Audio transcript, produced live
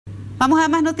Vamos a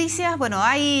más noticias. Bueno,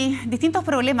 hay distintos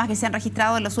problemas que se han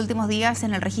registrado en los últimos días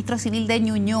en el registro civil de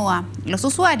Ñuñoa. Los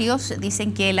usuarios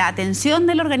dicen que la atención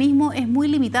del organismo es muy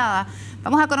limitada.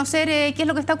 Vamos a conocer qué es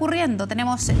lo que está ocurriendo.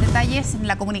 Tenemos detalles en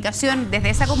la comunicación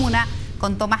desde esa comuna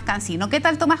con Tomás Cancino. ¿Qué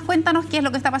tal, Tomás? Cuéntanos qué es lo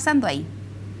que está pasando ahí.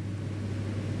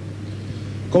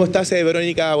 ¿Cómo estás,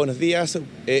 Verónica? Buenos días.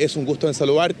 Es un gusto en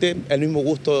saludarte. El mismo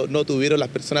gusto no tuvieron las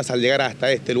personas al llegar hasta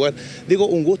este lugar. Digo,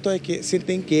 un gusto es que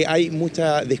sienten que hay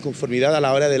mucha disconformidad a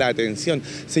la hora de la atención.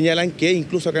 Señalan que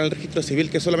incluso acá en el registro civil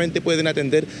que solamente pueden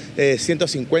atender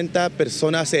 150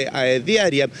 personas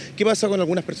diarias. ¿Qué pasa con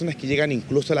algunas personas que llegan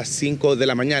incluso a las 5 de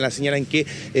la mañana? Señalan que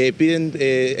piden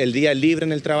el día libre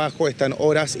en el trabajo, están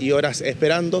horas y horas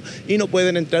esperando y no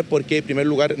pueden entrar porque en primer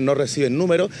lugar no reciben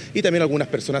número, y también algunas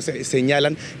personas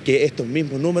señalan que estos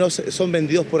mismos números son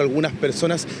vendidos por algunas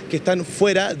personas que están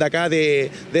fuera de acá de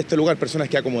este lugar, personas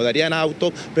que acomodarían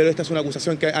auto, pero esta es una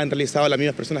acusación que han realizado las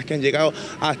mismas personas que han llegado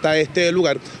hasta este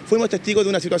lugar. Fuimos testigos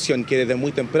de una situación que desde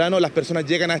muy temprano las personas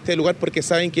llegan a este lugar porque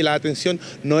saben que la atención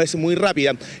no es muy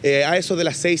rápida. A eso de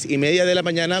las 6:30 de la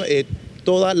mañana,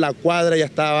 toda la cuadra ya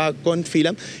estaba con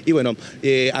fila y bueno,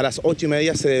 a las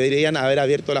 8:30 se deberían haber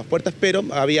abierto las puertas, pero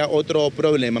había otro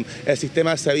problema. El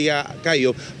sistema se había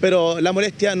caído, pero la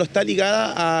molestia no está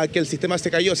ligada a que el sistema se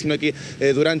cayó, sino que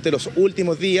durante los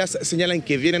últimos días señalan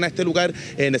que vienen a este lugar,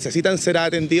 necesitan ser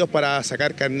atendidos para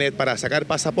sacar carnet, para sacar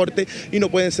pasaporte, y no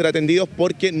pueden ser atendidos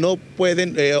porque no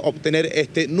pueden obtener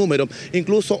este número.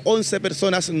 Incluso 11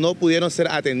 personas no pudieron ser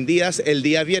atendidas el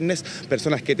día viernes,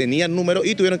 personas que tenían número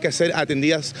y tuvieron que ser atendidas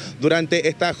durante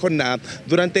esta jornada.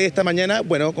 Durante esta mañana,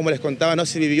 bueno, como les contaba, no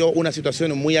se vivió una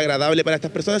situación muy agradable para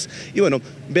estas personas y bueno,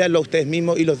 véanlo ustedes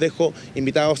mismos y los dejo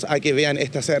invitados a que vean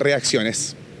estas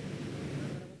reacciones.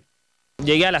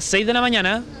 Llegué a las 6 de la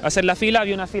mañana a hacer la fila,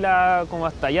 había una fila como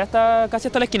hasta allá, casi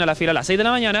hasta la esquina, la fila a las 6 de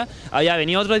la mañana, había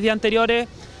venido otros días anteriores.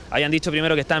 Habían dicho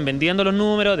primero que estaban vendiendo los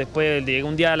números, después llegué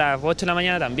un día a las 8 de la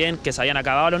mañana también que se habían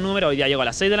acabado los números, hoy día llego a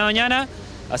las 6 de la mañana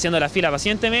haciendo la fila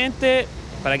pacientemente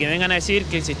para que vengan a decir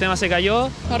que el sistema se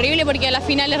cayó. Horrible porque a la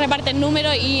final les reparten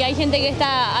números y hay gente que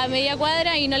está a media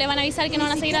cuadra y no le van a avisar que no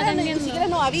van a seguir atendiendo. Ni siquiera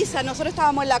nos avisan, nosotros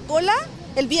estábamos en la cola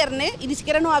el viernes y ni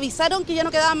siquiera nos avisaron que ya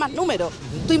no quedaban más números.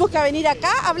 Tuvimos que venir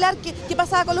acá a hablar qué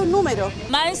pasaba con los números.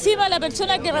 Más encima la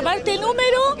persona que reparte el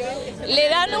número le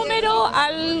da número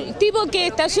al tipo que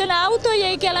estaciona auto y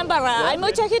ahí queda la embarrada. Hay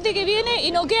mucha gente que viene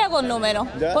y no queda con números.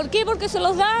 ¿Por qué? Porque se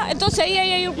los da, entonces ahí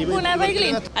hay una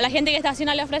regla. A la gente que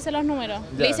estaciona le ofrece los números.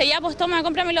 Le dice, ya pues toma,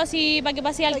 cómpramelo así para que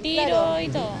pase al tiro y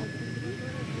todo.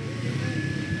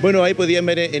 Bueno, ahí podían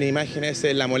ver en imágenes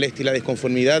la molestia y la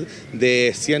disconformidad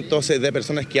de cientos de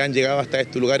personas que han llegado hasta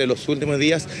este lugar en los últimos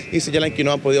días y señalan que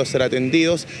no han podido ser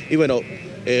atendidos. Y bueno,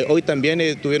 hoy también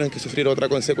tuvieron que sufrir otra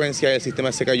consecuencia, el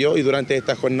sistema se cayó y durante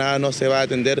esta jornada no se va a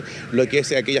atender lo que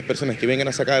es aquellas personas que vengan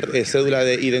a sacar cédula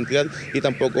de identidad y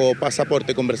tampoco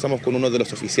pasaporte. Conversamos con uno de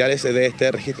los oficiales de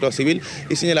este registro civil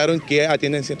y señalaron que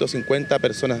atienden 150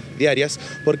 personas diarias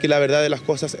porque la verdad de las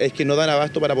cosas es que no dan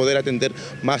abasto para poder atender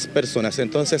más personas.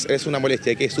 Entonces es una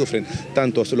molestia que sufren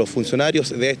tanto los funcionarios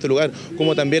de este lugar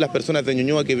como también las personas de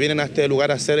Ñuñoa que vienen a este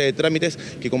lugar a hacer trámites,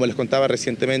 que como les contaba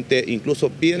recientemente incluso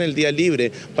piden el día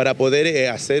libre para poder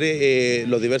hacer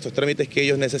los diversos trámites que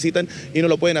ellos necesitan y no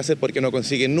lo pueden hacer porque no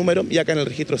consiguen número, y acá en el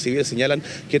registro civil señalan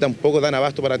que tampoco dan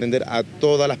abasto para atender a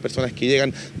todas las personas que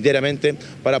llegan diariamente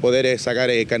para poder sacar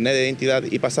carnet de identidad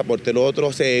y pasaporte. Los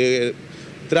otros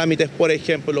trámites, por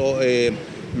ejemplo,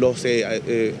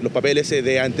 los papeles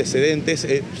de antecedentes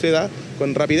se da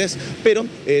con rapidez, pero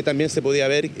también se podía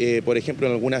ver, por ejemplo,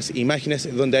 en algunas imágenes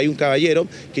donde hay un caballero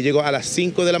que llegó a las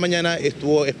 5 de la mañana,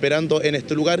 estuvo esperando en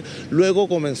este lugar, luego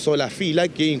comenzó la fila,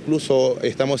 que incluso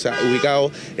estamos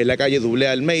ubicados en la calle Dublé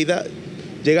Almeida.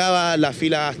 Llegaba la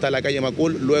fila hasta la calle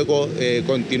Macul, luego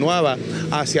continuaba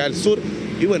hacia el sur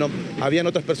y bueno, habían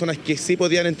otras personas que sí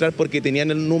podían entrar porque tenían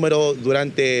el número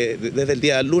desde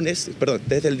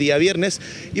el día viernes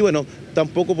y bueno,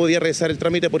 tampoco podía realizar el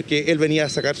trámite porque él venía a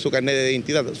sacar su carnet de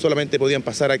identidad. Solamente podían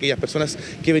pasar aquellas personas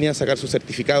que venían a sacar su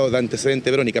certificado de antecedente,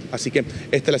 Verónica. Así que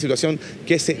esta es la situación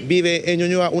que se vive en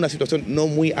Ñuñoa, una situación no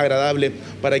muy agradable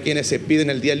para quienes se piden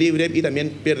el día libre y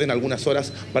también pierden algunas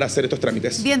horas para hacer estos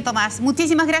trámites. Bien, Tomás,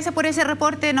 muchísimas gracias por ese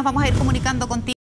reporte. Nos vamos a ir comunicando contigo.